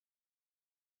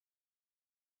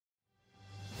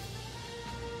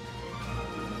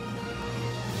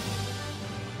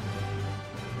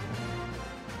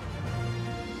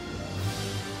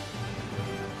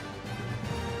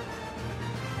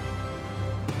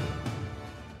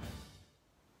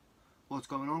What's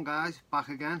going on, guys? Back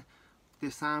again.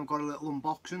 This time got a little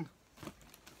unboxing.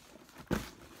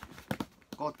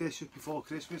 Got this just before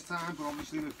Christmas time, but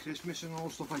obviously with Christmas and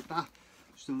all stuff like that,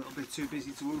 just a little bit too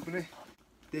busy to open it.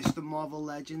 This is the Marvel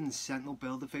Legends Sentinel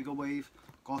Build-A-Figure wave.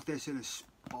 Got this at a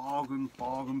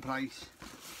bargain price.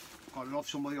 Got it off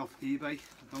somebody off eBay. I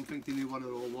don't think they knew what it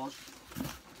all was.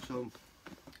 So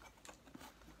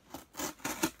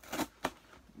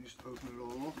just open it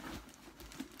all up.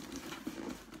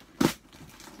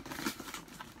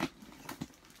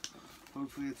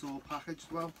 Hopefully it's all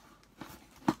packaged well.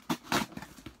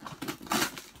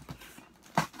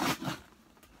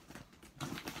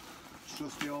 It's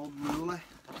just the old ruler.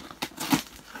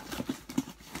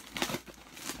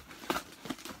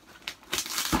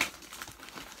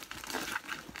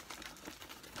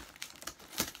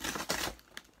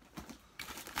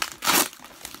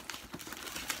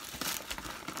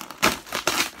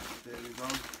 There we go.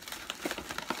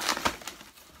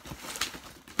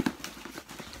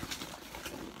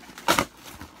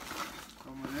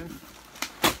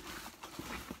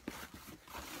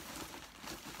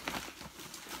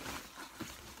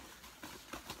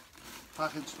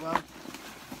 Packaged well,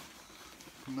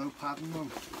 no padding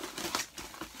on.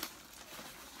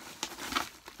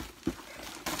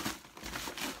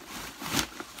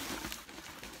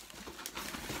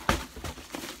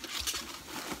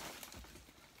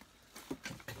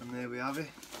 And there we have it,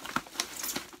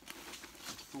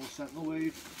 full Sentinel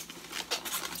wave.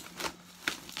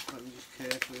 Let me just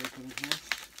carefully open this.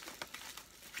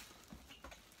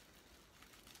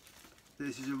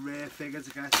 This is a rare figure to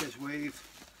get this wave.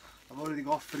 I've already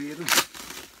got 3 of them,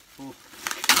 but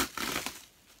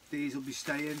these will be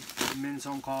staying mint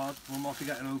on card. One more to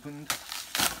getting opened.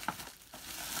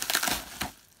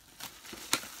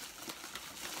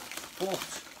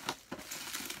 But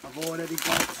I've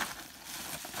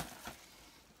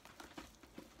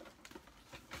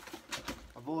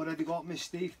already got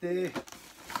Mystique there,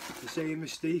 the same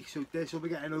Mystique. So this will be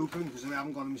getting opened because I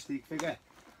haven't got a Mystique figure.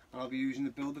 And I'll be using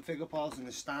the Build-A-Figure parts in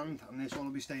the stand, and this one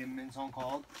will be staying mint on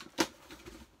card.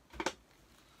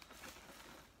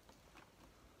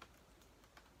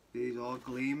 These are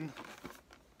gleaming.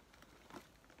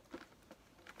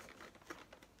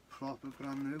 Proper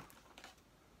brand new.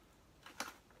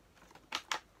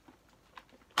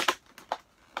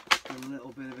 A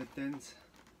little bit of a dent.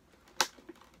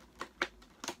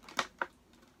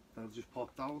 That'll just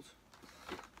popped out.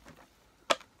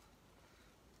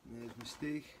 There's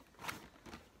Mystique.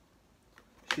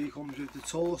 She comes with the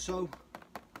torso.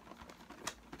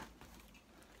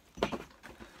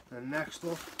 And next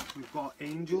up we've got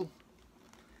Angel.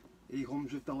 He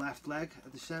comes with the left leg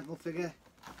of the Sentinel figure.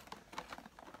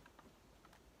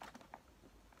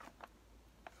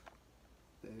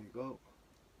 There you go.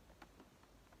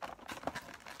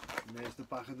 And there's the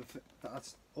back of the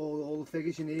that's all the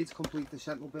figures you need to complete the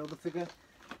Sentinel Build-A-Figure.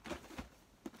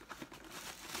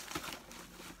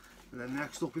 And then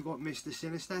next up we've got Mr.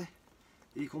 Sinister.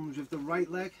 He comes with the right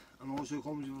leg and also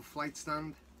comes with a flight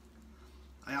stand.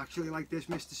 I actually like this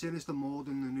Mr. Sinister more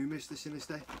than the new Mr.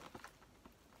 Sinister.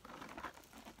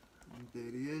 And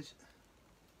there he is.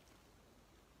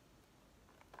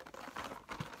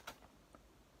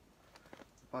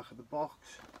 The back of the box.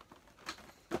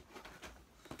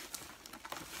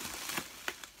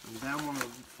 And then one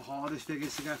of the hardest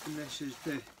figures to get from this is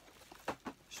the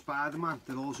Spider-Man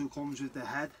that also comes with the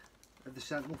head of the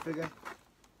Sentinel figure.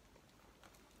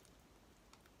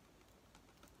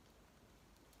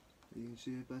 You can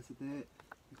see it better there.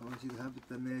 You can't see the head, but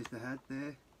then there's the head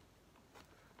there.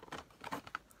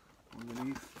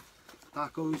 Underneath.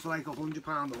 That goes for like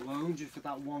 £100 alone just for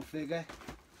that one figure.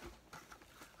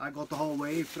 I got the whole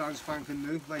wave brand spanking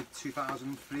new, like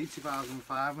 2003,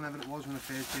 2005, whenever it was when it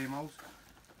first came out.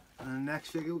 And the next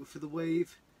figure for the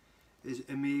wave is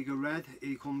Omega Red.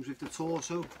 He comes with the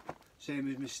torso, same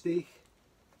as Mystique.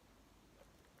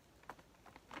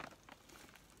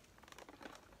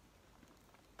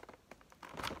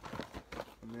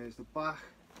 And there's the back.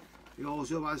 He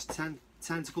also has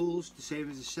tentacles, the same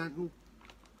as the Sentinel,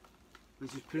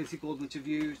 which is pretty good, which I've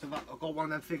used. I've got one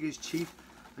of them figures cheap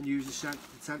and used the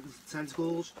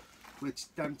tentacles,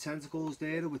 which them tentacles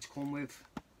there, which come with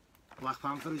Black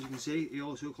Panther, as you can see. He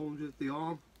also comes with the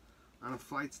arm and a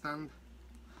flight stand.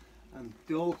 And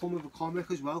they all come with a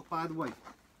comic as well, by the way.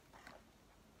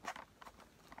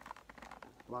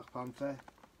 Black Panther.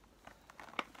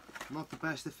 Not the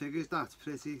best of figures, that's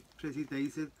pretty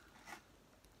dated.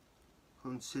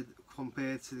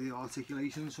 Compared to the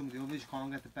articulation of some of the others, you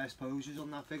can't get the best poses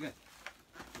on that figure.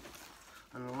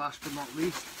 And then last but not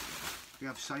least, we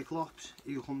have Cyclops.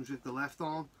 He comes with the left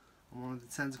arm And one of the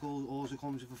tentacles also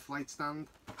comes with a flight stand.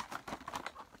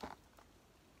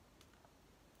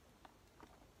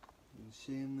 You can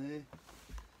see him there.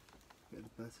 Get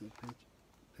a better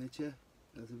picture.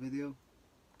 There's a video.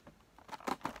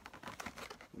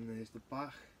 And there's the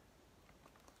back.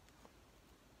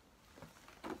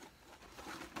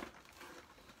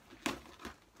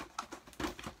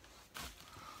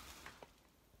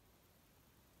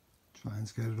 Trying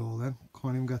to get it all in.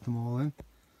 Can't even get them all in.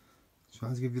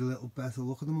 Trying to give you a little better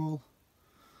look at them all.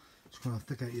 Just gonna have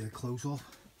to get you a close up.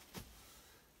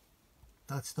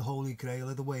 That's the holy grail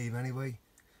of the wave anyway.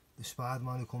 The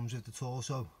Spider-Man who comes with the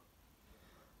torso.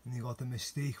 And you got the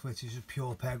Mystique, which is a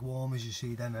pure peg warmers, you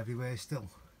see them everywhere still.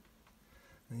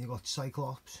 And you got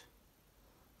Cyclops.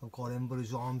 I've got him but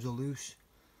his arms are loose.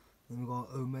 Then we've got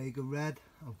Omega Red.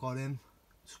 I've got him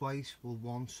twice, well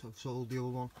once, I've sold the other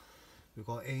one. We've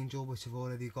got Angel, which I've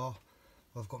already got.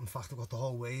 Well, in fact I've got the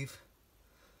whole wave.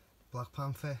 Black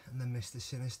Panther and then Mr.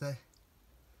 Sinister.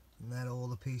 And they're all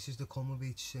the pieces that come with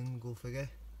each single figure.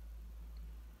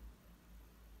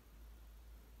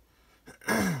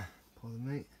 Pardon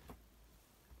me.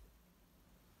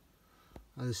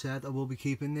 As I said, I will be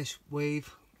keeping this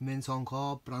wave mint on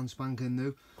card, brand spanking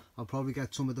new. I'll probably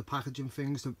get some of the packaging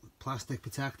things, the plastic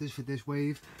protectors for this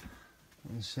wave.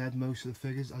 As I said, most of the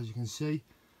figures, as you can see,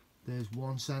 there's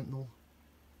one Sentinel,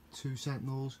 two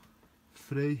Sentinels,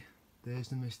 three. There's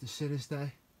the Mr.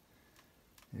 Sinister.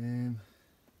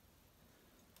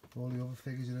 All the other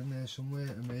figures are in there somewhere.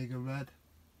 Omega Red.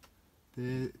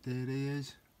 There he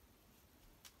is.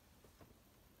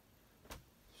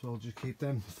 So I'll just keep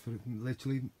them for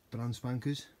literally brand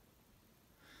spankers.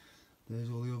 There's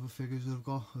all the other figures that I've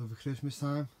got over Christmas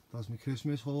time. That's my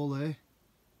Christmas haul there.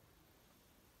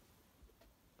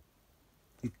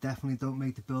 They definitely don't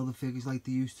make the builder figures like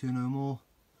they used to no more.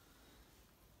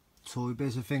 Toy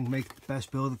Biz, I think, make the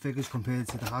best builder figures compared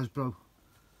to the Hasbro.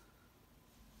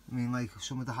 I mean, like,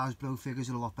 some of the Hasbro figures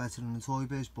are a lot better than the Toy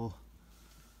Biz, but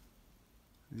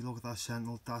if you look at that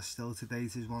Sentinel, that still to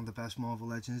date is one of the best Marvel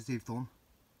Legends they've done.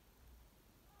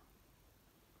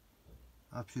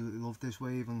 Absolutely love this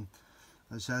wave, and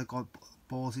as I said, I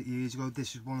bought it years ago.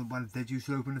 This is one of when I did used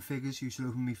to open the figures, used to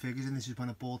open me figures, and this is when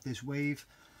I bought this wave.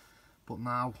 But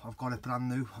now I've got it brand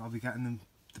new. I'll be getting them,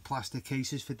 the plastic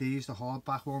cases for these, the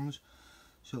hardback ones,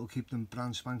 so it'll keep them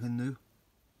brand spanking new.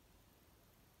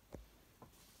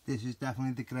 This is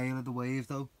definitely the grail of the wave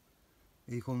though.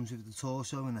 He comes with the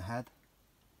torso and the head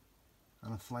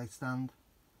and a flight stand,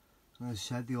 and as I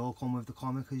said, they all come with the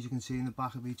comic, as you can see in the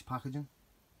back of each packaging.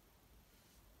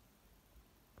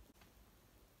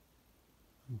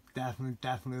 I'm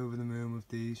definitely over the moon with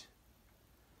these,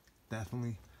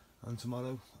 definitely. And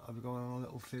tomorrow I'll be going on a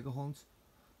little figure hunt,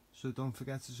 so don't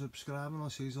forget to subscribe, and I'll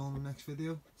see you all in the next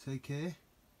video. Take care.